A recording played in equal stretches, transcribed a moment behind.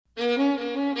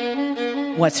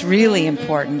what's really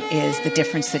important is the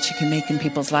difference that you can make in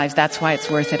people's lives. That's why it's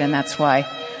worth it, and that's why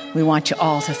we want you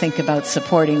all to think about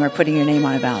supporting or putting your name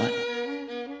on a ballot.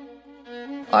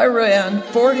 I ran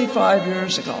 45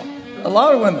 years ago. A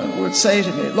lot of women would say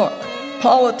to me, look,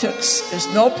 politics is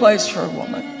no place for a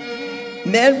woman.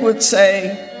 Men would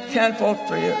say, can't vote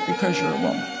for you because you're a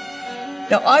woman.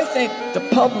 Now, I think the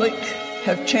public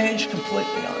have changed completely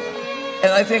on that.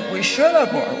 And I think we should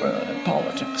have more women in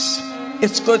politics.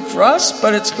 It's good for us,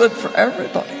 but it's good for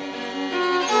everybody.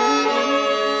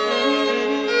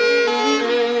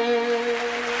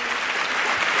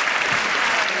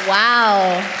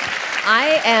 Wow.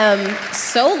 I am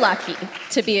so lucky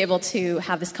to be able to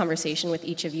have this conversation with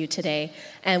each of you today.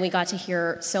 And we got to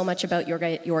hear so much about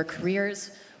your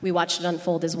careers. We watched it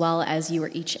unfold as well as you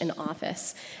were each in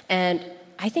office. And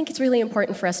I think it's really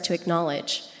important for us to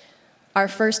acknowledge our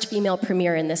first female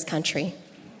premier in this country,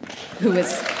 who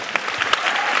is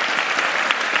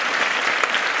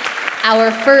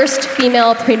our first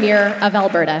female premier of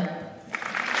Alberta,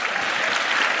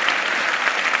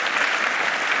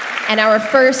 and our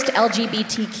first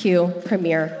LGBTQ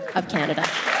premier of Canada.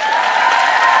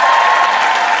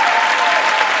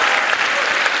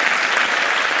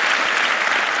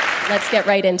 Let's get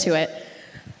right into it.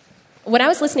 When I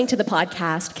was listening to the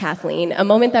podcast, Kathleen, a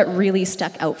moment that really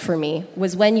stuck out for me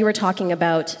was when you were talking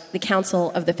about the Council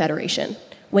of the Federation.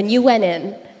 When you went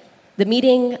in, the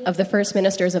meeting of the first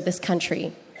ministers of this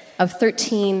country, of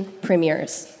 13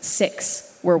 premiers,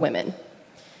 6 were women.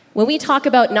 When we talk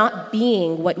about not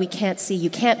being what we can't see, you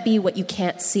can't be what you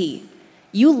can't see.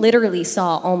 You literally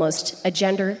saw almost a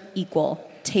gender equal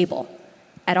table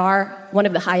at one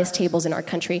of the highest tables in our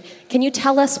country. Can you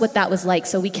tell us what that was like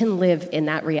so we can live in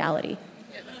that reality?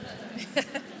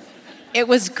 It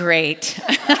was great.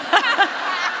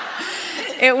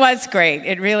 It was great.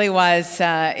 It really was.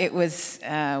 It was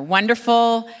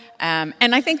wonderful.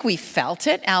 And I think we felt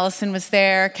it. Allison was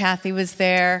there. Kathy was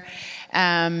there.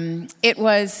 It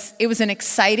was an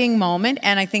exciting moment,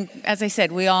 and I think, as I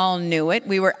said, we all knew it.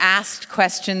 We were asked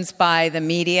questions by the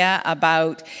media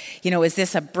about, is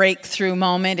this a breakthrough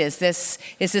moment? Is this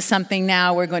something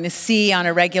now we're going to see on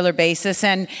a regular basis?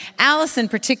 And Allison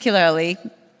particularly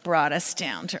brought us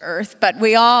down to earth, but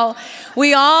we all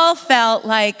felt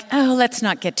like, let's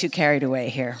not get too carried away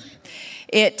here.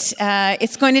 It's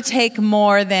going to take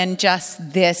more than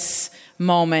just this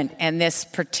moment and this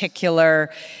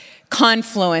particular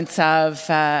confluence of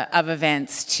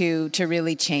events to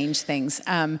really change things.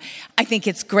 I think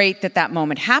it's great that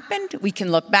moment happened. We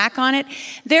can look back on it.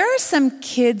 There are some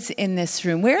kids in this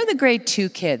room. Where are the grade 2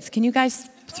 kids? Can you guys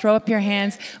throw up your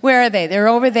hands? Where are they? They're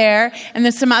over there, and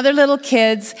there's some other little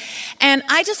kids. And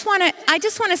I just want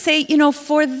to say,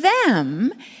 for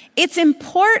them, it's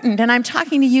important, and I'm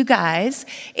talking to you guys,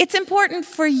 it's important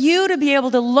for you to be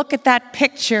able to look at that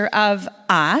picture of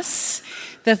us,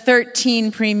 the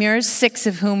 13 premiers, 6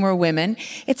 of whom were women.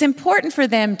 It's important for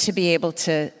them to be able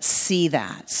to see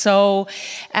that. So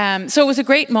it was a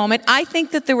great moment. I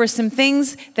think that there were some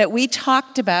things that we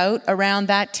talked about around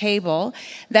that table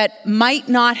that might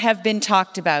not have been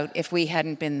talked about if we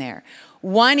hadn't been there.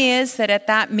 One is that at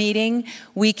that meeting,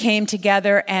 we came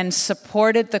together and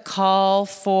supported the call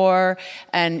for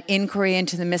an inquiry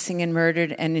into the missing and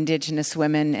murdered and Indigenous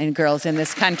women and girls in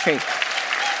this country.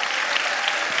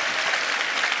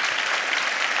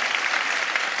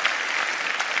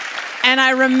 And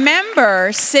I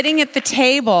remember sitting at the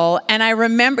table, and I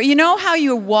remember, how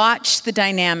you watch the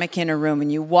dynamic in a room and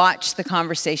you watch the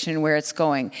conversation and where it's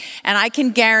going. And I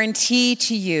can guarantee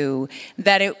to you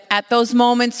that at those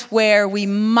moments where we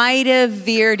might have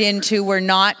veered into, we're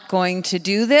not going to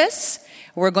do this,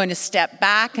 we're going to step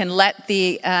back and let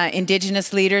the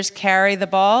Indigenous leaders carry the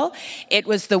ball. It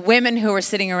was the women who were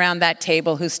sitting around that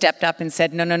table who stepped up and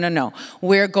said, no,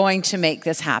 we're going to make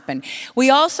this happen. We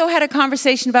also had a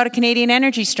conversation about a Canadian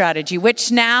energy strategy,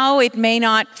 which now it may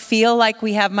not feel like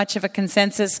we have much of a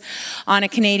consensus on a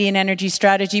Canadian energy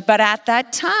strategy, but at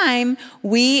that time,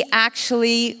 we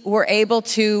actually were able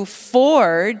to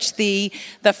forge the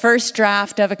first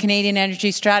draft of a Canadian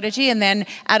energy strategy, and then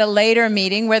at a later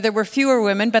meeting where there were fewer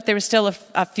women, but there were still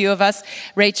a few of us.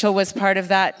 Rachel was part of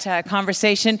that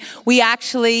conversation. We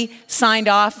actually signed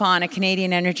off on a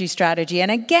Canadian energy strategy. And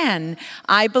again,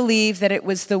 I believe that it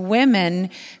was the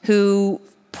women who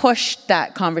pushed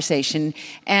that conversation,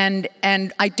 and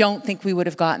I don't think we would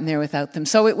have gotten there without them.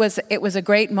 So it was a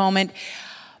great moment,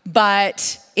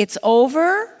 but it's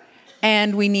over.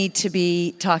 And we need to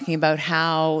be talking about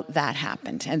how that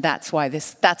happened, and that's why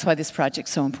this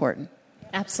project's so important.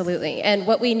 Absolutely. And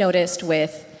what we noticed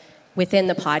with within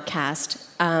the podcast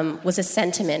was a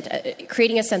sentiment,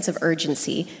 creating a sense of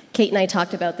urgency. Kate and I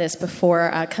talked about this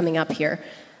before coming up here.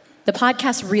 The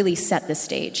podcast really set the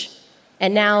stage.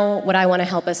 And now what I want to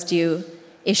help us do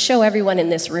is show everyone in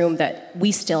this room that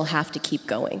we still have to keep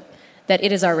going, that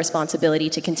it is our responsibility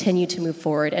to continue to move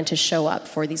forward and to show up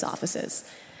for these offices.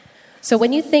 So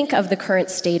when you think of the current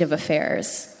state of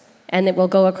affairs, and then we'll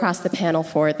go across the panel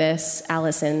for this,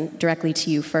 Allison, directly to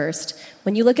you first.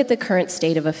 When you look at the current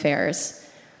state of affairs,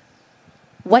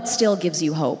 what still gives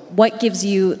you hope? What gives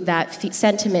you that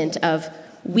sentiment of,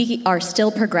 we are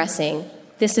still progressing,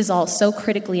 this is all so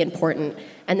critically important,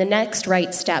 and the next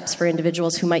right steps for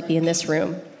individuals who might be in this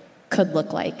room could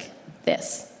look like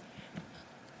this?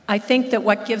 I think that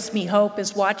what gives me hope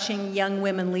is watching young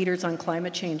women leaders on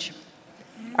climate change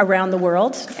around the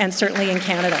world, and certainly in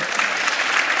Canada.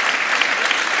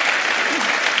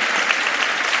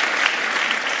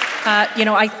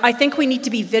 I think we need to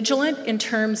be vigilant in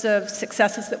terms of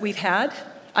successes that we've had.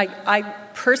 I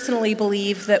personally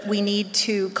believe that we need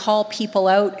to call people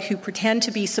out who pretend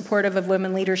to be supportive of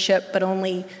women leadership but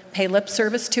only pay lip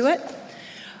service to it.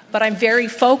 But I'm very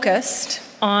focused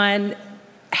on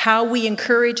how we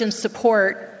encourage and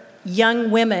support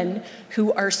young women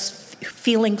who are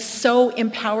feeling so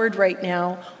empowered right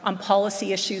now on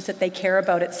policy issues that they care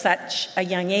about at such a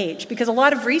young age. Because a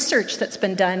lot of research that's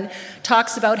been done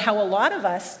talks about how a lot of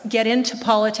us get into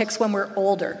politics when we're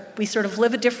older. We sort of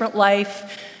live a different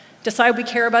life, decide we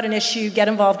care about an issue, get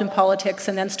involved in politics,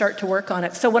 and then start to work on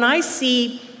it. So when I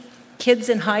see kids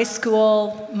in high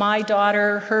school, my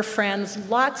daughter, her friends,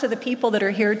 lots of the people that are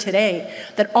here today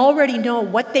that already know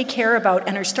what they care about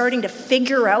and are starting to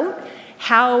figure out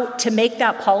how to make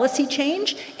that policy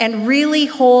change and really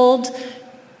hold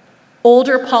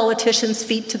older politicians'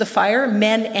 feet to the fire,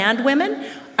 men and women,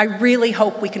 I really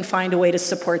hope we can find a way to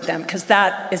support them, because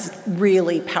that is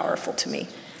really powerful to me.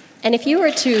 And if you were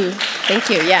to, thank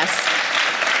you, yes.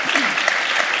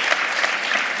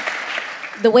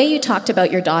 The way you talked about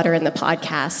your daughter in the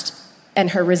podcast and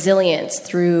her resilience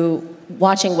through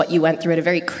watching what you went through at a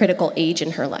very critical age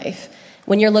in her life,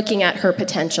 when you're looking at her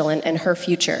potential and her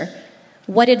future,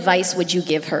 what advice would you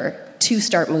give her to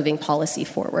start moving policy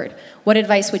forward? What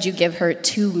advice would you give her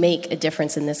to make a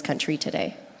difference in this country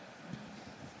today?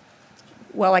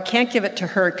 Well, I can't give it to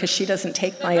her because she doesn't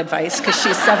take my advice because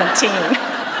she's 17.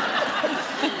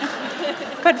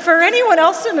 But for anyone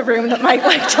else in the room that might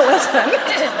like to listen,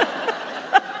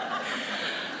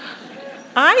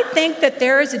 I think that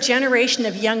there is a generation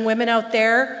of young women out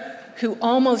there who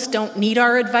almost don't need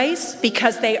our advice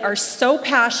because they are so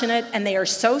passionate and they are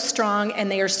so strong and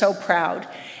they are so proud.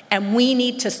 And we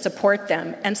need to support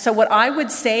them. And so what I would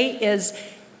say is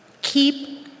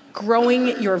keep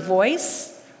growing your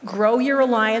voice, grow your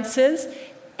alliances,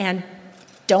 and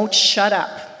don't shut up.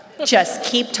 Just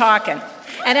keep talking.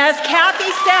 And as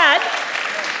Kathy said,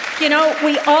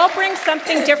 we all bring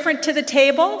something different to the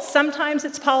table. Sometimes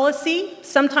it's policy,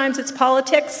 sometimes it's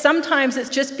politics, sometimes it's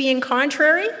just being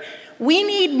contrary. We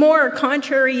need more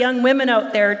contrary young women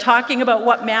out there talking about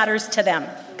what matters to them,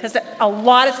 because a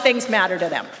lot of things matter to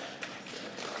them.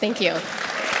 Thank you.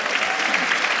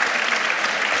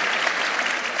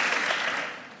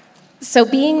 So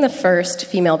being the first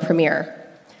female premier,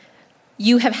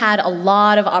 you have had a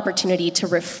lot of opportunity to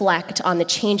reflect on the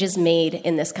changes made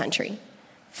in this country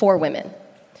for women.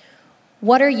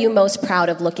 What are you most proud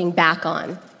of looking back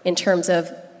on in terms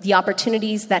of the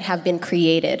opportunities that have been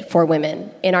created for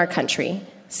women in our country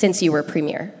since you were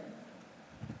premier?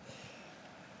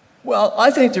 Well, I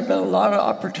think there have been a lot of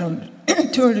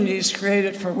opportunities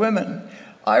created for women.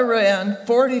 I ran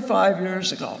 45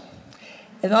 years ago,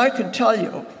 and I can tell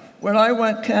you, when I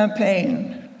went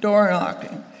campaign, door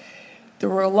knocking, there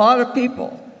were a lot of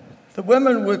people. A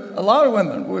lot of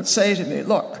women would say to me,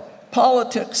 look,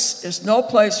 politics is no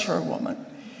place for a woman.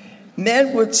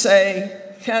 Men would say,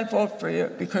 can't vote for you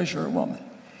because you're a woman.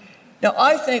 Now,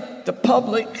 I think the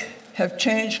public have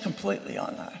changed completely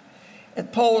on that.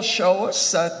 And polls show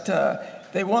us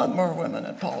that they want more women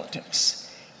in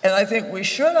politics. And I think we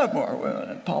should have more women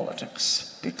in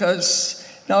politics because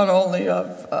not only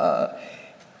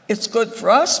it's good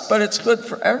for us, but it's good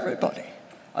for everybody.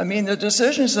 I mean, the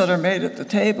decisions that are made at the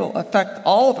table affect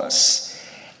all of us.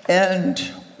 And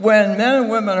when men and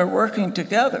women are working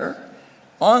together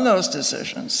on those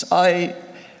decisions, I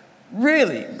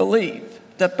really believe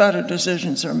that better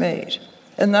decisions are made.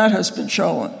 And that has been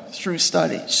shown through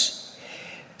studies.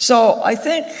 So I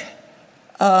think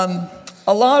a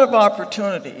lot of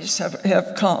opportunities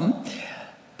have come.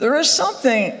 There is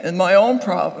something in my own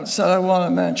province that I want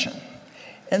to mention.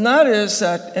 And that is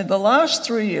that in the last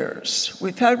 3 years,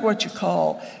 we've had what you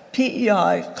call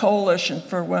PEI, Coalition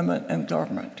for Women in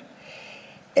Government.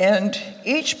 And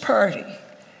each party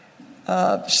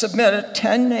submitted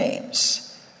 10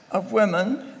 names of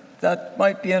women that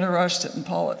might be interested in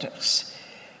politics.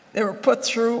 They were put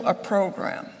through a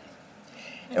program.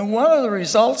 And one of the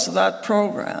results of that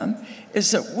program is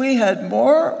that we had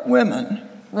more women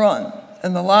run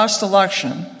in the last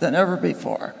election than ever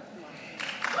before.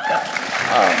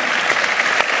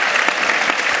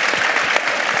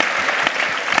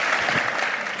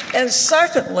 And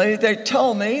secondly, they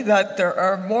tell me that there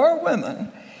are more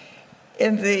women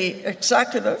in the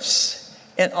executives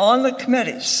and on the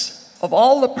committees of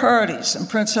all the parties in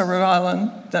Prince Edward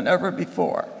Island than ever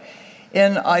before.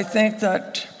 And I think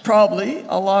that probably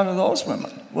a lot of those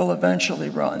women will eventually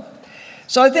run.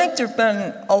 So I think there have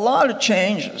been a lot of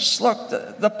changes. Look,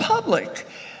 the public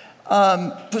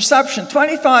perception,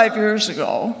 25 years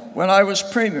ago, when I was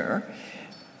premier,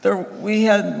 we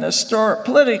had an historic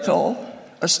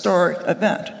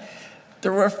event.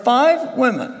 There were 5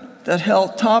 women that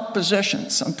held top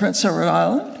positions on Prince Edward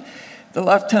Island. The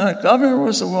lieutenant governor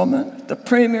was a woman, the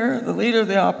premier, the leader of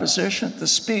the opposition, the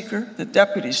speaker, the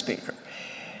deputy speaker.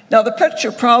 Now, the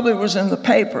picture probably was in the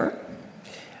paper.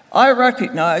 I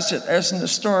recognized it as an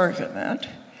historic event,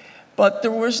 but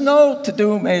there was no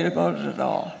to-do made about it at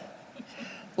all.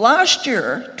 Last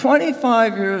year,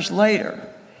 25 years later,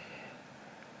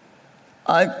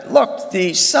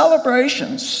 the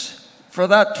celebrations for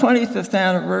that 25th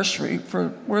anniversary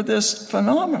were this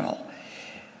phenomenal.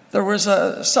 There was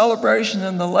a celebration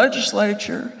in the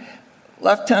legislature,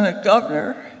 lieutenant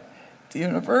governor, the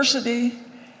university.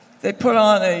 They put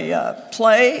on a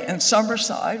play in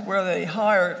Summerside where they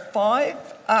hired 5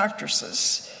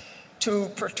 actresses to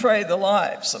portray the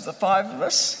lives of the 5 of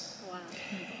us. Wow.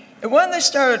 And when they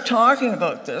started talking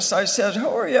about this, I said, "Who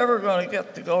are you ever going to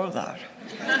get to go to that?"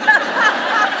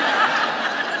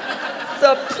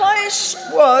 The place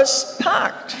was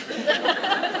packed.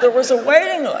 There was a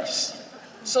waiting list.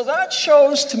 So that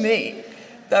shows to me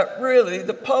that really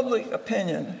the public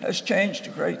opinion has changed a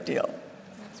great deal.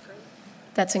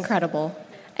 That's incredible.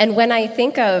 And when I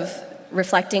think of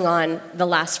reflecting on the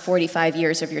last 45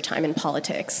 years of your time in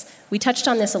politics, we touched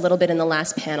on this a little bit in the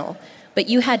last panel, but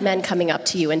you had men coming up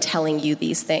to you and telling you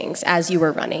these things as you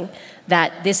were running,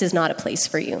 that this is not a place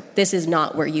for you. This is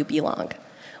not where you belong.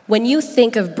 When you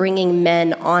think of bringing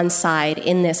men on side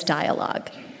in this dialogue,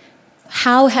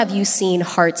 how have you seen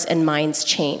hearts and minds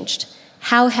changed?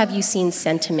 How have you seen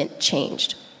sentiment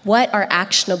changed? What are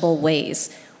actionable ways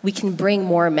we can bring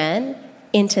more men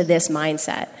into this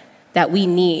mindset that we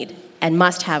need and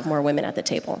must have more women at the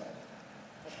table?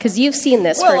 Because you've seen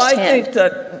this firsthand. Well, I think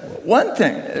that one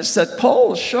thing is that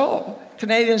polls show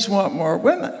Canadians want more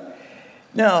women.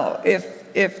 Now,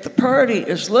 if the party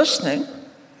is listening,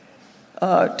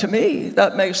 to me,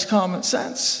 that makes common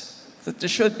sense, that they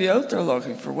should be out there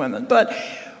looking for women. But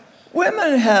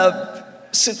women have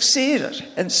succeeded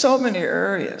in so many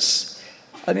areas.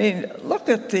 I mean, look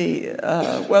at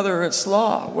whether it's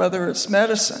law, whether it's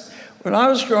medicine. When I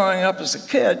was growing up as a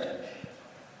kid,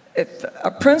 if a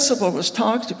principal was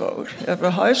talked about at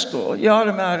a high school, you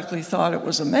automatically thought it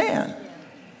was a man.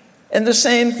 And the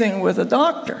same thing with a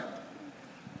doctor.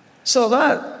 So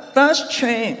that's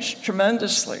changed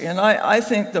tremendously. And I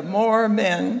think the more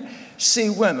men see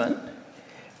women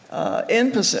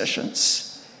in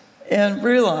positions and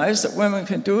realize that women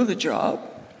can do the job.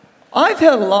 I've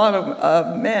had a lot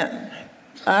of men,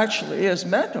 actually, as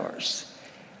mentors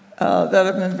that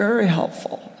have been very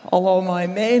helpful. Although my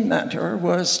main mentor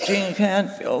was Jean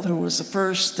Canfield, who was the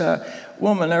first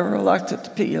woman ever elected to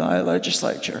PEI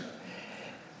legislature.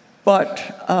 But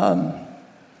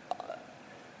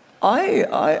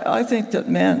I think that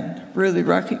men really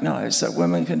recognize that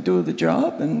women can do the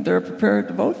job and they're prepared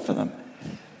to vote for them.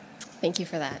 Thank you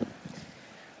for that.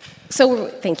 So,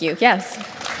 thank you, yes.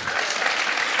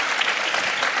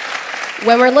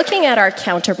 When we're looking at our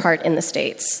counterpart in the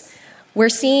States, we're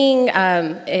seeing,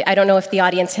 I don't know if the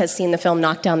audience has seen the film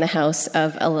Knock Down the House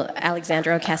of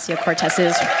Alexandria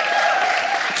Ocasio-Cortez's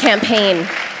campaign.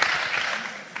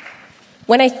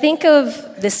 When I think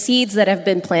of the seeds that have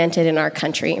been planted in our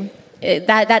country,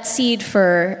 that seed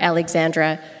for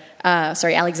Alexandria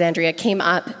came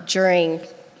up during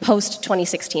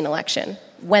post-2016 election,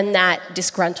 when that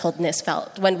disgruntledness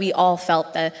felt, when we all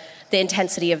felt the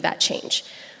intensity of that change.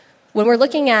 When we're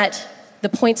looking at the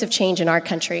points of change in our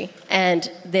country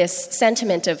and this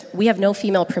sentiment of we have no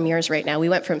female premiers right now. We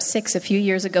went from 6 a few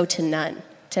years ago to none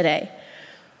today.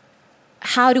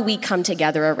 How do we come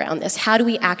together around this? How do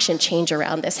we action change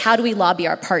around this? How do we lobby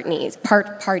our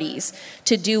parties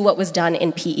to do what was done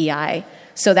in PEI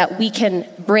so that we can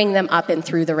bring them up and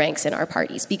through the ranks in our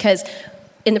parties. Because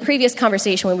in the previous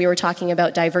conversation when we were talking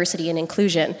about diversity and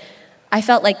inclusion, I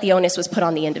felt like the onus was put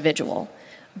on the individual.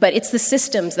 But it's the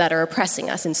systems that are oppressing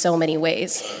us in so many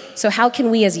ways. So how can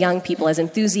we as young people, as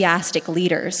enthusiastic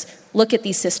leaders, look at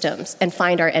these systems and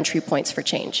find our entry points for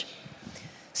change?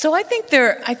 So I think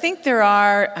there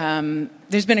are.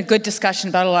 There's been a good discussion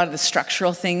about a lot of the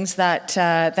structural things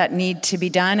that need to be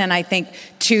done, and I think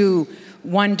to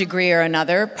one degree or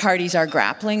another, parties are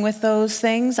grappling with those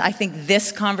things. I think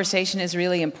this conversation is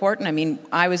really important. I mean,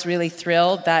 I was really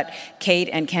thrilled that Kate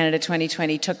and Canada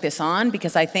 2020 took this on,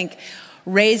 because I think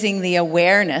raising the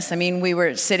awareness. I mean, we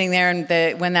were sitting there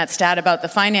and when that stat about the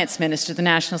finance minister, the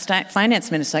national finance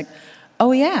minister, like,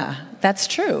 oh yeah, that's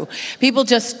true. People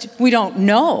we don't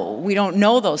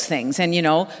know those things. And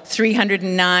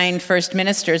 309 first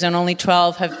ministers and only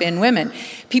 12 have been women.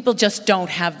 People just don't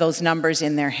have those numbers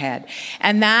in their head.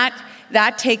 And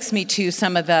that takes me to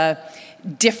some of the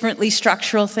differently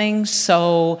structural things.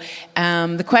 So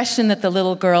the question that the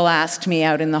little girl asked me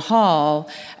out in the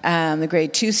hall, the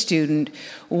grade 2 student,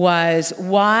 was,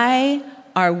 why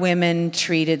are women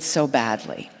treated so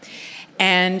badly?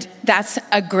 And that's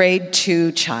a grade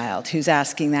 2 child who's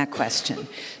asking that question.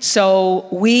 So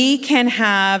we can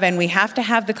have, and we have to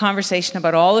have the conversation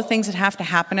about all the things that have to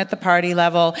happen at the party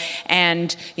level.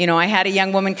 And, I had a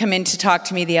young woman come in to talk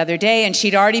to me the other day, and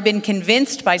she'd already been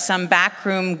convinced by some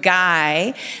backroom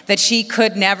guy that she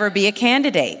could never be a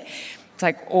candidate. It's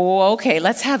like, oh, okay,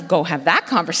 let's go have that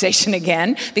conversation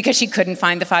again, because she couldn't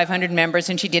find the 500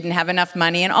 members and she didn't have enough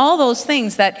money and all those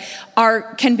things that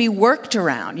can be worked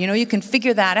around. You can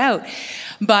figure that out.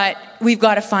 But we've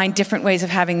got to find different ways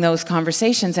of having those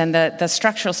conversations, and the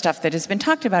structural stuff that has been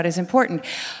talked about is important.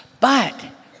 But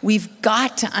we've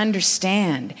got to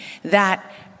understand that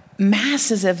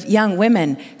masses of young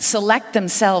women select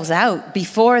themselves out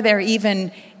before they're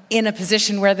even in a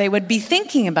position where they would be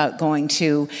thinking about going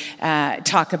to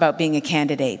talk about being a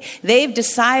candidate. They've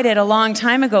decided a long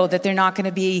time ago that they're not going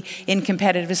to be in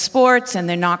competitive sports, and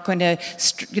they're not going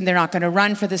to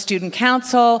run for the student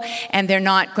council, and they're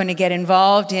not going to get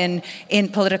involved in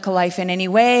political life in any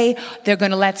way. They're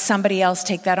going to let somebody else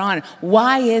take that on.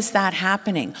 Why is that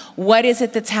happening? What is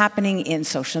it that's happening in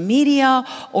social media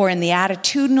or in the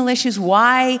attitudinal issues?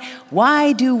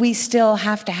 Why do we still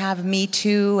have to have Me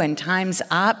Too and Time's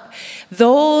Up?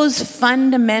 Those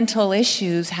fundamental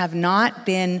issues have not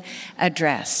been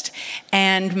addressed.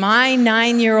 And my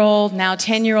 9-year-old, now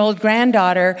 10-year-old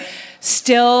granddaughter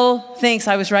still thinks,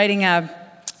 I was writing a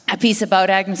piece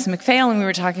about Agnes MacPhail, and we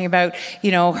were talking about,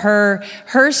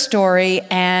 her story,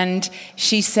 and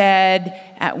she said,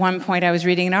 at one point I was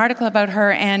reading an article about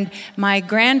her, and my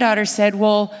granddaughter said,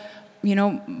 well,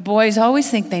 boys always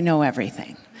think they know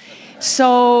everything.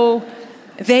 So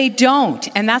they don't.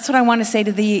 And that's what I want to say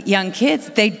to the young kids.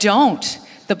 They don't.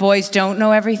 The boys don't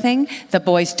know everything. The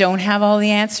boys don't have all the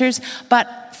answers.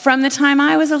 But from the time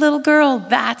I was a little girl,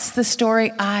 that's the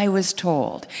story I was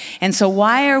told. And so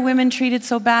why are women treated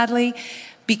so badly?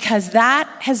 Because that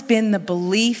has been the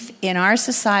belief in our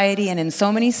society and in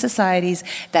so many societies,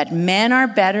 that men are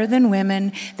better than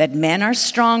women, that men are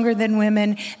stronger than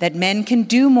women, that men can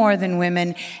do more than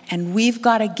women. And we've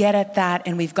got to get at that,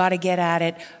 and we've got to get at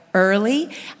it early.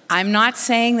 I'm not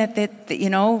saying that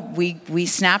we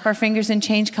snap our fingers and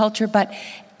change culture, but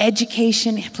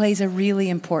education plays a really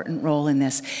important role in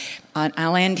this.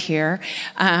 I'll end here.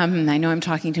 I know I'm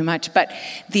talking too much, but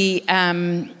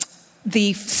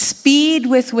the speed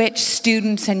with which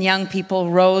students and young people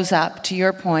rose up, to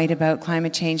your point about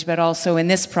climate change, but also in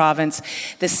this province,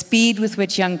 the speed with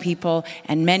which young people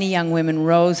and many young women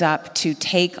rose up to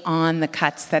take on the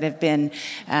cuts that have been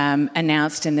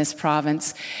announced in this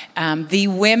province.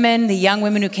 The young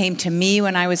women who came to me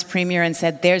when I was Premier and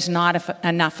said there's not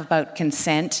enough about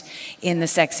consent in the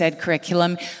sex ed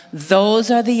curriculum,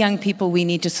 those are the young people we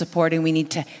need to support, and we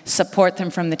need to support them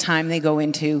from the time they go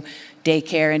into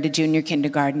daycare, into junior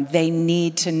kindergarten. They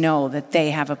need to know that they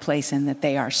have a place and that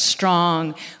they are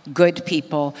strong, good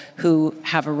people who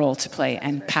have a role to play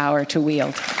and power to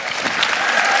wield.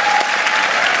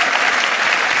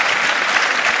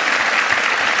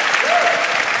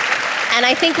 And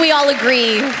I think we all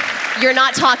agree you're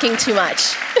not talking too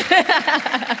much.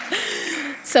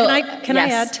 So, Can I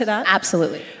add to that?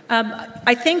 Absolutely.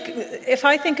 I think, if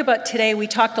I think about today, we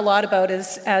talked a lot about,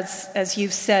 as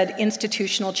you've said,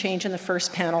 institutional change in the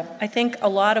first panel. I think a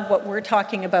lot of what we're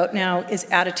talking about now is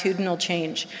attitudinal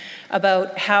change,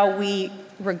 about how we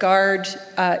regard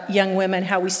young women,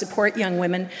 how we support young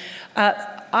women.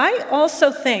 I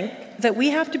also think that we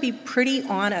have to be pretty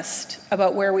honest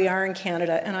about where we are in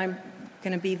Canada, and I'm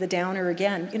going to be the downer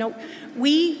again. You know,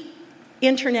 we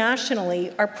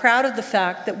internationally are proud of the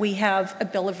fact that we have a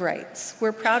Bill of Rights.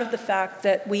 We're proud of the fact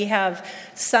that we have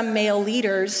some male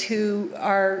leaders who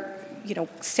are, you know,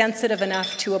 sensitive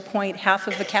enough to appoint half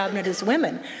of the cabinet as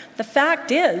women. The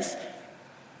fact is,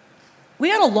 we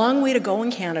got a long way to go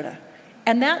in Canada.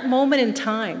 And that moment in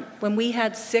time, when we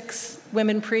had 6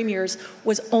 women premiers,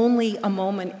 was only a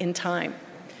moment in time.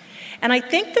 And I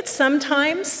think that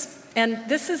sometimes, and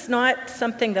this is not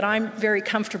something that I'm very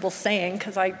comfortable saying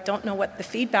because I don't know what the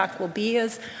feedback will be,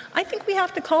 is I think we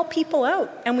have to call people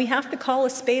out, and we have to call a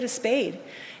spade.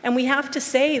 And we have to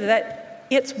say that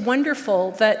it's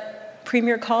wonderful that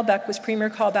Premier Callbeck was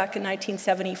Premier Callbeck in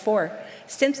 1974.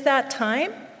 Since that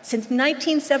time, since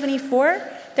 1974,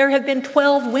 there have been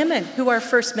 12 women who are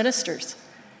first ministers.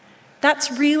 That's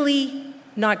really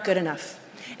not good enough.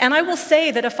 And I will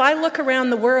say that if I look around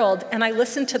the world and I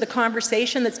listen to the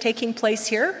conversation that's taking place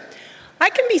here, I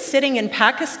can be sitting in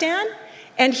Pakistan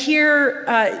and hear,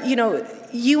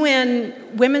 UN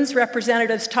women's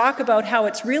representatives talk about how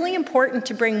it's really important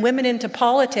to bring women into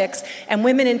politics and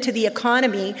women into the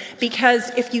economy, because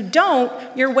if you don't,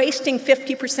 you're wasting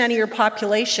 50% of your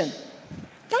population.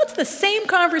 That's the same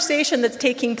conversation that's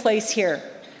taking place here.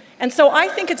 And so I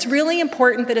think it's really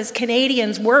important that as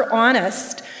Canadians, we're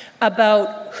honest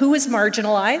about who is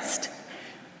marginalized.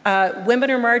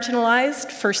 Women are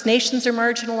marginalized, First Nations are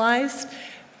marginalized,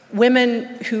 women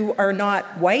who are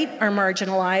not white are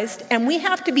marginalized, and we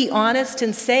have to be honest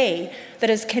and say that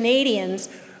as Canadians,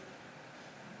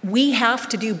 we have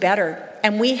to do better,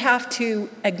 and we have to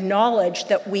acknowledge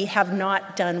that we have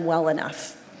not done well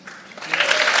enough.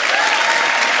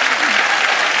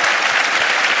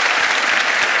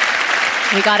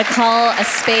 We got to call a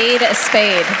spade a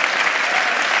spade.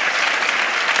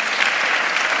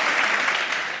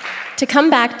 To come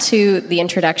back to the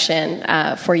introduction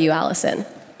for you, Allison,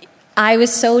 I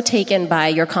was so taken by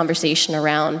your conversation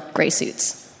around gray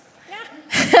suits.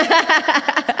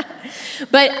 Yeah.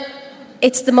 But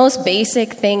it's the most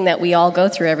basic thing that we all go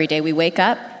through every day. We wake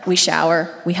up, we shower,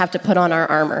 we have to put on our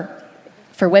armor.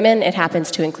 For women, it happens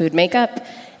to include makeup,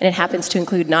 and it happens to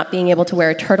include not being able to wear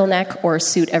a turtleneck or a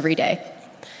suit every day.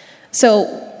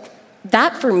 So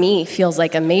that, for me, feels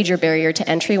like a major barrier to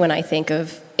entry when I think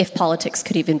of if politics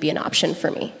could even be an option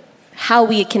for me. How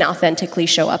we can authentically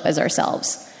show up as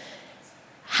ourselves.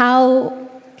 How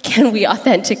can we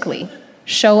authentically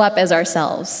show up as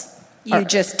ourselves? You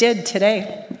just did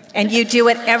today, and you do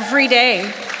it every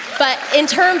day. But in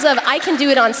terms of, I can do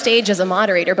it on stage as a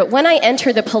moderator, but when I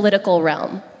enter the political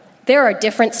realm, there are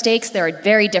different stakes, there are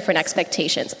very different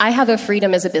expectations. I have a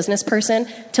freedom as a business person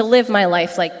to live my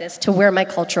life like this, to wear my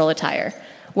cultural attire.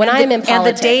 When I'm in politics...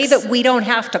 And the day that we don't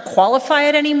have to qualify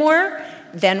it anymore,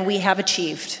 then we have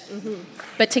achieved. Mm-hmm.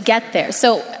 But to get there,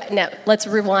 so now let's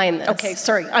rewind this. Okay,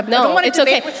 sorry. I don't want to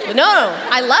debate with you. No,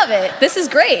 I love it. This is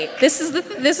great. This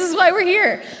is why we're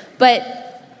here.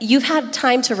 But you've had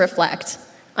time to reflect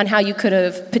on how you could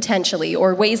have potentially,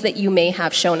 or ways that you may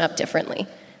have shown up differently.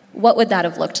 What would that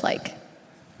have looked like?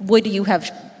 What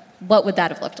would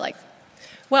that have looked like?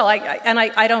 Well,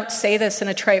 I don't say this in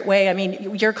a trite way. I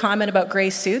mean, your comment about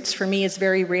gray suits for me is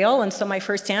very real, and so my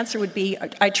first answer would be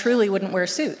I truly wouldn't wear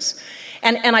suits.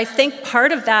 And I think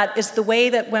part of that is the way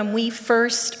that when we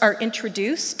first are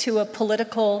introduced to a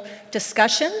political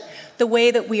discussion, the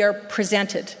way that we are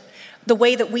presented, the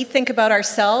way that we think about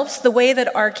ourselves, the way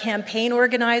that our campaign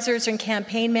organizers and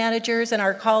campaign managers and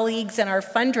our colleagues and our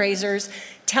fundraisers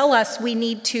tell us we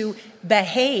need to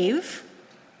behave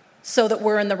so that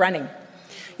we're in the running.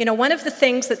 You know, one of the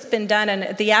things that's been done,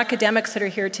 and the academics that are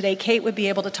here today, Kate would be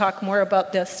able to talk more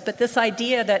about this, but this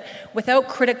idea that without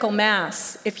critical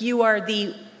mass, if you are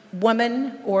the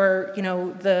woman or, you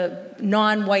know, the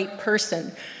non-white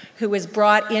person who is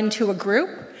brought into a group,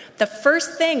 the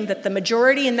first thing that the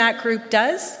majority in that group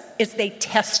does is they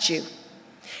test you.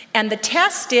 And the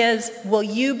test is, will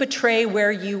you betray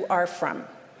where you are from?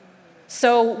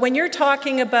 So when you're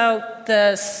talking about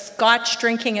the scotch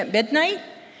drinking at midnight,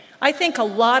 I think a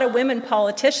lot of women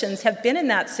politicians have been in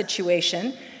that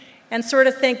situation and sort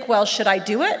of think, well, should I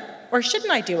do it or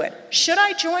shouldn't I do it? Should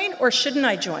I join or shouldn't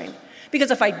I join?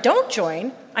 Because if I don't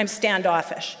join, I'm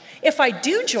standoffish. If I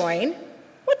do join,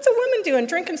 what's a woman doing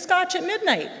drinking scotch at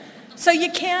midnight? So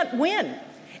you can't win.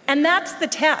 And that's the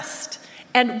test.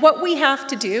 And what we have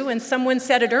to do, and someone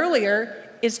said it earlier,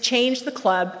 is change the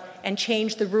club and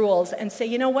change the rules and say,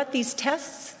 you know what, these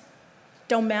tests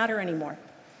don't matter anymore.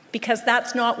 Because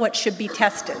that's not what should be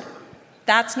tested.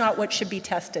 That's not what should be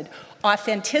tested.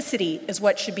 Authenticity is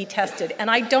what should be tested. And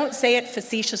I don't say it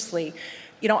facetiously.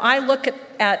 You know, I look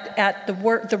at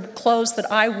the clothes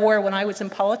that I wore when I was in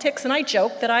politics, and I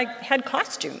joke that I had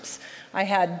costumes. I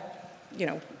had,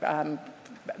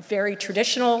 very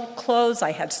traditional clothes.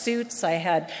 I had suits. I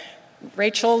had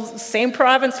Rachel, same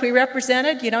province we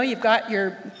represented. You know, you've got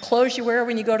your clothes you wear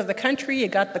when you go to the country. You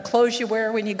got the clothes you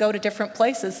wear when you go to different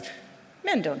places.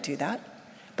 Men don't do that.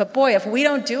 But boy, if we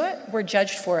don't do it, we're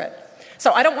judged for it.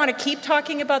 So I don't want to keep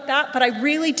talking about that, but I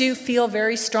really do feel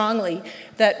very strongly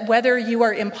that whether you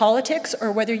are in politics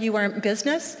or whether you are in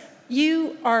business,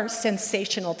 you are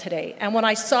sensational today. And when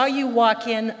I saw you walk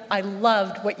in, I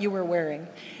loved what you were wearing.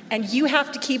 And you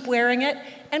have to keep wearing it,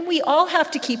 and we all have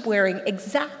to keep wearing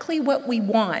exactly what we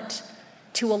want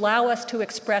to allow us to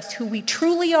express who we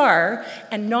truly are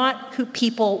and not who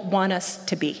people want us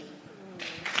to be.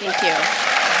 Thank you.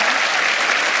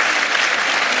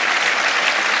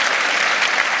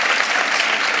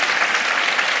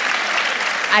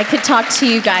 I could talk to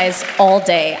you guys all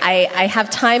day. I have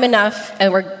time enough,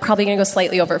 and we're probably going to go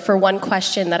slightly over, for one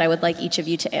question that I would like each of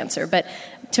you to answer. But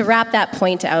to wrap that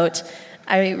point out,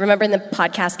 I remember in the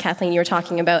podcast, Kathleen, you were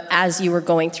talking about as you were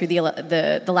going through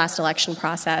the last election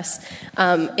process,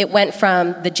 it went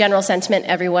from the general sentiment,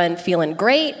 everyone feeling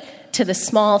great, to the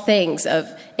small things of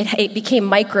it became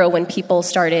micro when people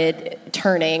started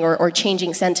turning or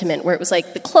changing sentiment, where it was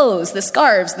like the clothes, the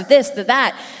scarves, the this, the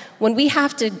that. When we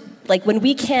have to, when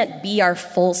we can't be our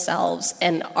full selves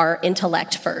and our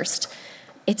intellect first,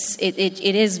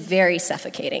 it is very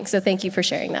suffocating. So thank you for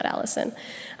sharing that, Allison.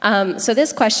 So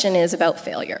this question is about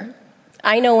failure.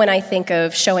 I know when I think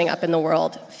of showing up in the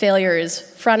world, failure is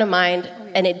front of mind,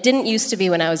 and it didn't used to be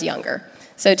when I was younger.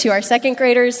 So to our second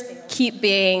graders, keep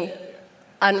being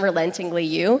unrelentingly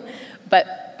you.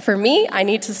 But for me, I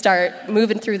need to start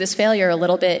moving through this failure a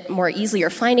little bit more easily,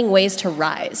 or finding ways to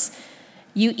rise.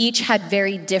 You each had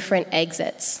very different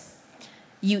exits.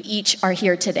 You each are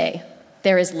here today.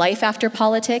 There is life after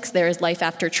politics. There is life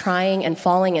after trying and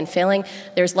falling and failing.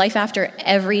 There's life after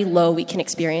every low we can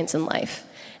experience in life.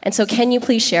 And so can you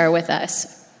please share with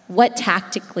us what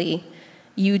tactically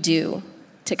you do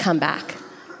to come back?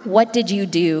 What did you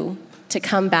do to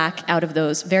come back out of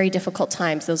those very difficult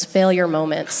times, those failure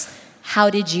moments? How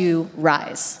did you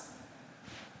rise?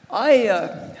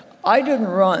 I didn't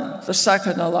run the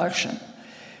second election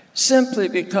simply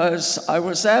because I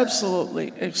was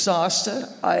absolutely exhausted.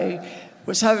 I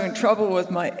was having trouble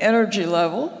with my energy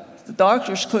level. The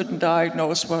doctors couldn't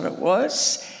diagnose what it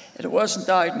was. It wasn't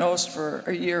diagnosed for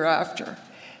a year after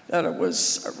that it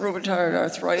was rheumatoid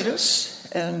arthritis,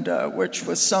 and which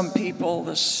with some people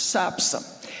this saps them.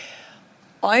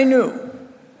 I knew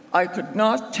I could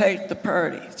not take the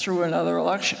party through another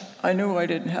election. I knew I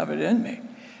didn't have it in me.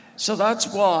 So that's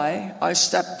why I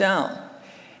stepped down.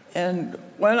 And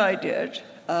when I did,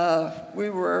 we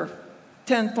were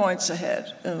 10 points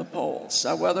ahead in the polls.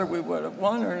 Now, whether we would have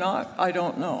won or not, I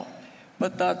don't know.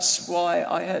 But that's why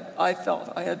I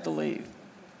felt I had to leave.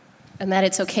 And that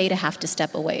it's okay to have to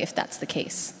step away if that's the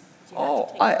case.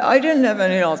 Oh, I didn't have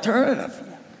any alternative.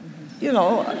 You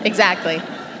know. Exactly.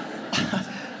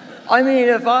 I mean,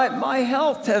 if my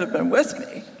health had been with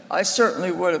me, I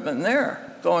certainly would have been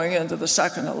there going into the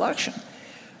second election.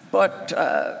 But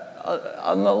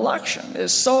an election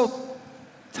is so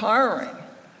tiring.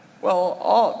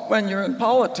 Well, when you're in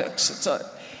politics,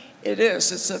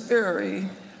 it's a very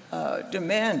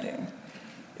demanding.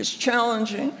 It's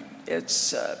challenging.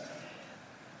 It's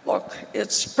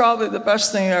it's probably the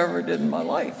best thing I ever did in my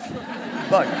life.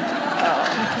 But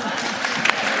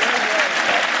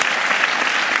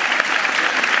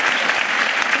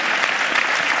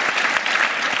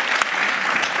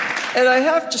and I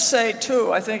have to say,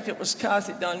 too, I think it was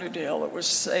Kathy Dunderdale that was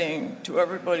saying to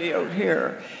everybody out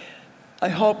here, I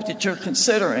hope that you're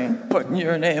considering putting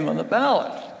your name on the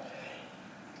ballot.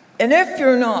 And if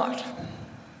you're not,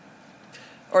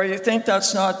 or you think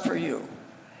that's not for you,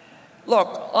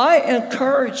 look, I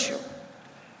encourage you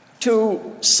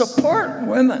to support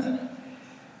women.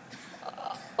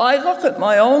 I look at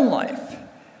my own life.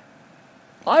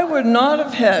 I would not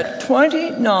have had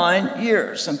 29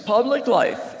 years in public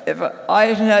life if I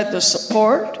had the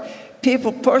support,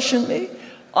 people pushing me.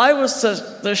 I was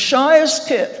the shyest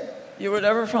kid you would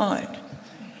ever find.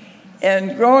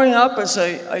 And growing up as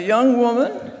a young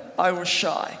woman, I was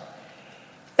shy.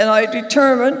 And I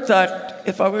determined that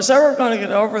if I was ever going to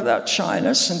get over that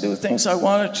shyness and do things I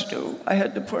wanted to do, I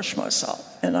had to push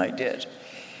myself, and I did.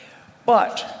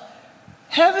 But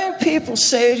having people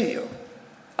say to you,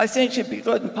 I think you'd be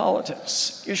good in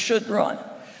politics, you should run.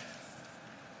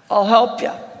 I'll help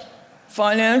you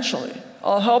financially.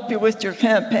 I'll help you with your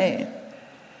campaign.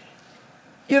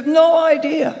 You have no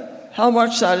idea how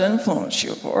much that influenced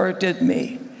you, or it did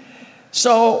me.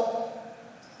 So,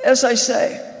 as I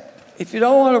say, if you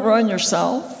don't want to run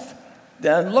yourself,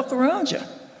 then look around you.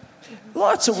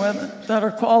 Lots of women that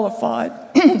are qualified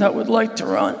that would like to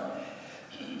run.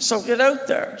 So get out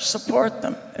there, support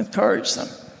them, encourage them.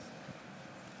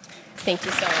 Thank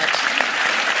you so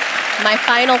much. My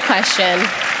final question,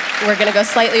 we're going to go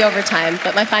slightly over time,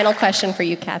 but my final question for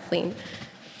you, Kathleen.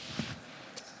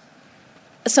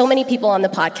 So many people on the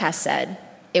podcast said,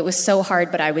 it was so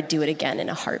hard, but I would do it again in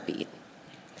a heartbeat.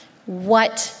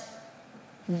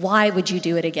 Why would you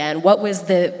do it again? What was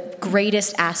the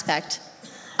greatest aspect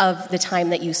of the time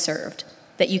that you served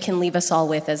that you can leave us all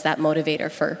with as that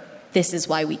motivator for this is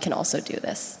why we can also do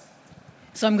this?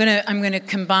 So I'm going to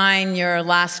combine your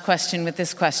last question with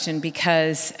this question,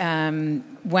 because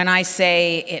when I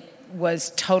say it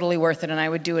was totally worth it and I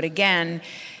would do it again,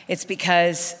 it's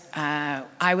because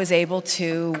I was able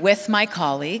to, with my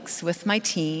colleagues, with my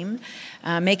team,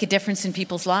 make a difference in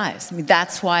people's lives. I mean,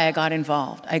 that's why I got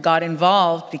involved. I got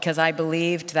involved because I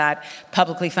believed that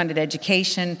publicly funded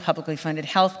education, publicly funded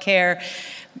healthcare,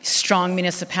 strong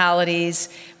municipalities,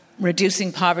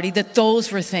 reducing poverty, that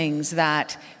those were things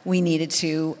that we needed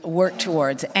to work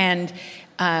towards. And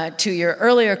to your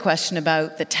earlier question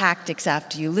about the tactics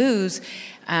after you lose,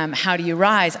 how do you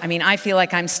rise? I mean, I feel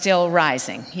like I'm still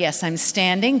rising. Yes, I'm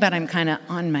standing, but I'm kind of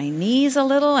on my knees a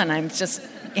little, and I'm just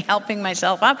helping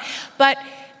myself up. But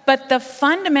the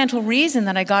fundamental reason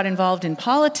that I got involved in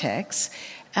politics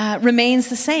remains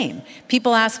the same.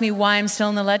 People ask me why I'm still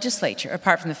in the legislature,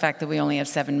 apart from the fact that we only have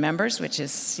 7 members, which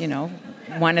is,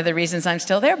 one of the reasons I'm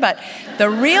still there. But the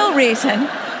real reason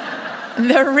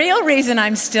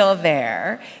I'm still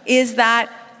there is that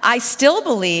I still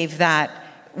believe that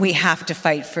we have to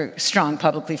fight for strong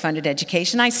publicly funded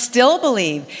education. I still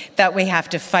believe that we have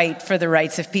to fight for the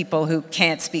rights of people who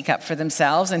can't speak up for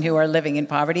themselves and who are living in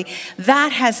poverty.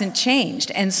 That hasn't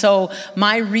changed. And so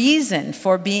my reason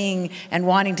for being and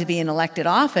wanting to be in elected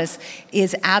office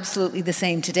is absolutely the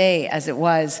same today as it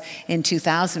was in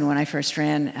 2000 when I first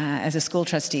ran as a school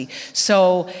trustee.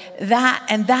 So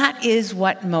that is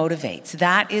what motivates.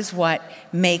 That is what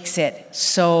makes it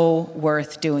so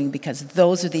worth doing, because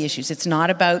those are the issues. It's not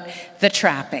about the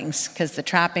trappings, because the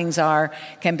trappings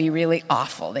can be really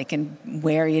awful. They can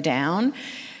wear you down.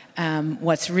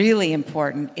 What's really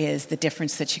important is the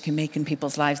difference that you can make in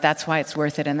people's lives. That's why it's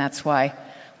worth it, and that's why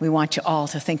we want you all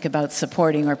to think about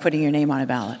supporting or putting your name on a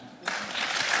ballot.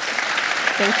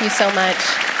 Thank you so much.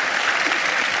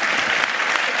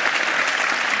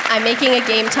 I'm making a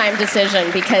game time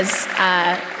decision because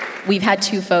we've had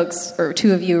 2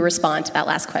 of you respond to that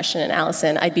last question. And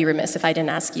Allison, I'd be remiss if I didn't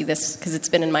ask you this because it's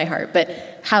been in my heart. But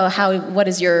what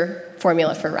is your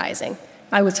formula for rising?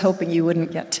 I was hoping you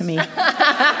wouldn't get to me.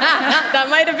 That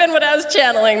might have been what I was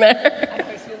channeling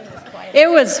there. It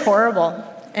was horrible.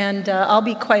 And I'll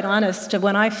be quite honest,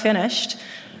 when I finished,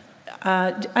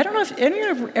 I don't know if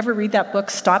anyone ever read that book,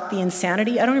 Stop the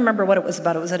Insanity? I don't remember what it was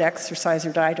about. It was an exercise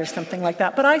or diet or something like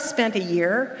that. But I spent a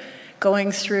year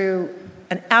going through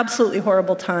an absolutely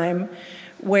horrible time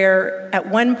where at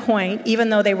one point, even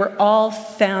though they were all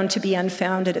found to be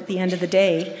unfounded at the end of the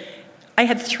day, I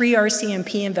had 3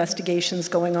 RCMP investigations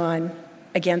going on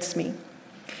against me.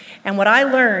 And what I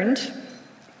learned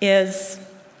is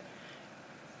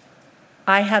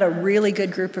I had a really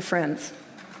good group of friends.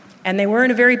 And they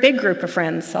weren't a very big group of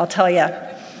friends, I'll tell you.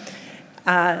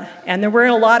 And there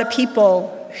weren't a lot of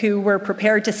people who were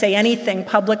prepared to say anything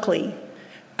publicly.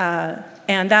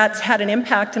 And that's had an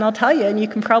impact, and I'll tell you, and you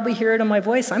can probably hear it in my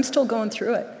voice, I'm still going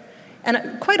through it.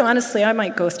 And quite honestly, I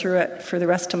might go through it for the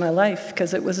rest of my life,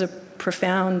 because it was a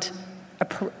profound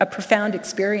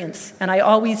experience. And I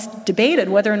always debated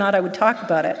whether or not I would talk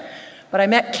about it. But I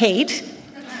met Kate,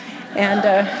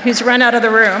 and who's run out of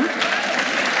the room.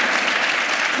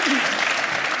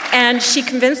 And she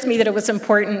convinced me that it was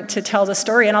important to tell the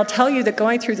story. And I'll tell you that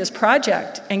going through this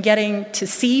project and getting to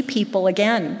see people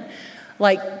again,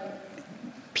 like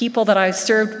people that I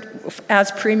served as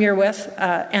premier with,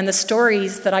 and the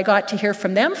stories that I got to hear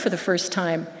from them for the first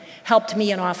time helped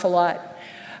me an awful lot.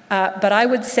 But I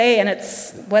would say, and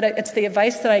it's the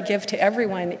advice that I give to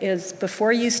everyone, is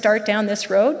before you start down this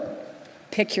road,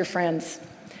 pick your friends.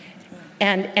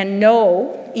 And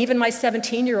know, even my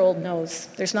 17-year-old knows,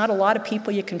 there's not a lot of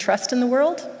people you can trust in the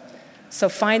world. So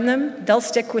find them, they'll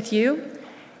stick with you.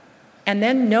 And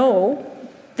then know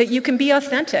that you can be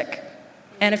authentic.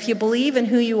 And if you believe in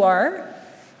who you are,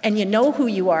 and you know who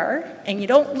you are, and you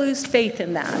don't lose faith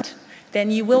in that, then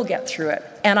you will get through it.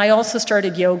 And I also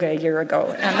started yoga a year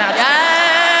ago. And that's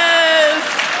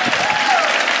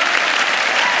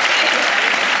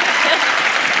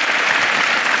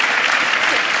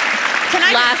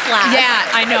laugh. Yeah,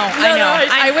 I know.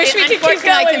 I wish we could keep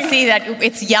going. I can see that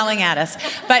it's yelling at us.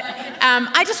 But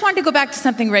I just wanted to go back to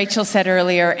something Rachel said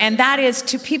earlier, and that is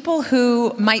to people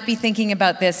who might be thinking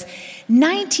about this,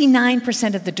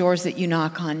 99% of the doors that you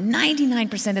knock on,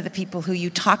 99% of the people who you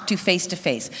talk to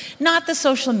face, not the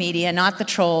social media, not the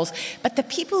trolls, but the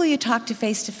people who you talk to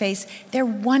face, they're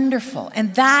wonderful.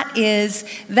 And that is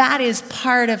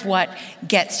part of what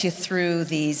gets you through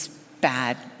these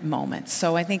bad moments.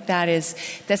 So I think that's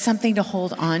something to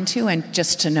hold on to and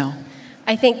just to know.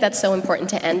 I think that's so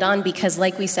important to end on because,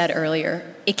 like we said earlier,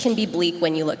 it can be bleak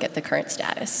when you look at the current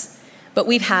status. But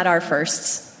we've had our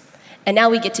firsts. And now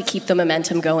we get to keep the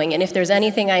momentum going. And if there's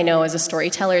anything I know as a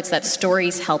storyteller, it's that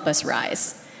stories help us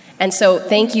rise. And so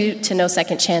thank you to No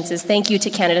Second Chances. Thank you to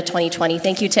Canada 2020.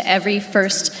 Thank you to every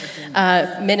first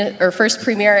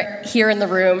premier here in the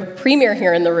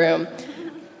room.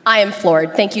 I am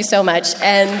floored. Thank you so much.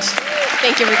 And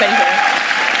thank you, everybody here.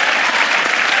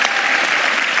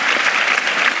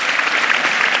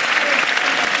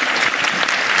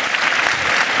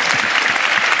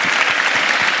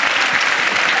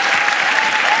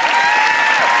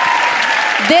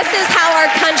 This is how our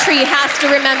country has to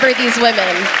remember these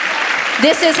women.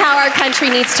 This is how our country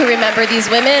needs to remember these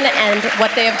women and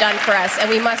what they have done for us, and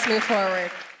we must move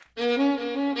forward.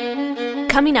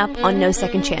 Coming up on No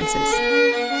Second Chances.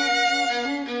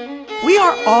 We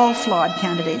are all flawed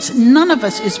candidates. None of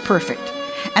us is perfect.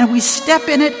 And we step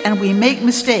in it and we make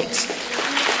mistakes.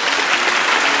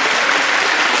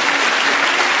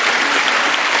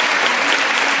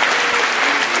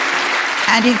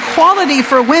 And equality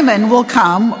for women will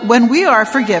come when we are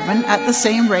forgiven at the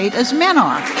same rate as men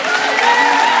are.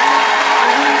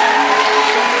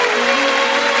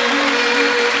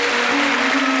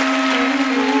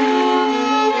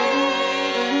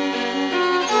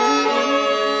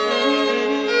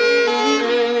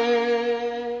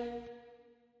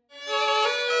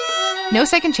 No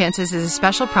Second Chances is a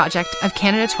special project of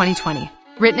Canada 2020,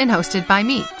 written and hosted by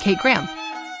me, Kate Graham.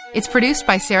 It's produced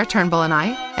by Sarah Turnbull and I,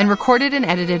 and recorded and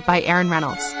edited by Aaron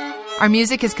Reynolds. Our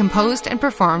music is composed and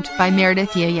performed by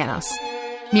Meredith Yanos.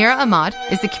 Mira Ahmad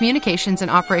is the Communications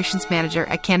and Operations Manager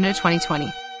at Canada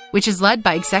 2020, which is led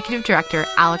by Executive Director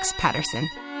Alex Patterson.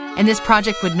 And this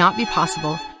project would not be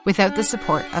possible without the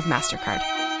support of MasterCard.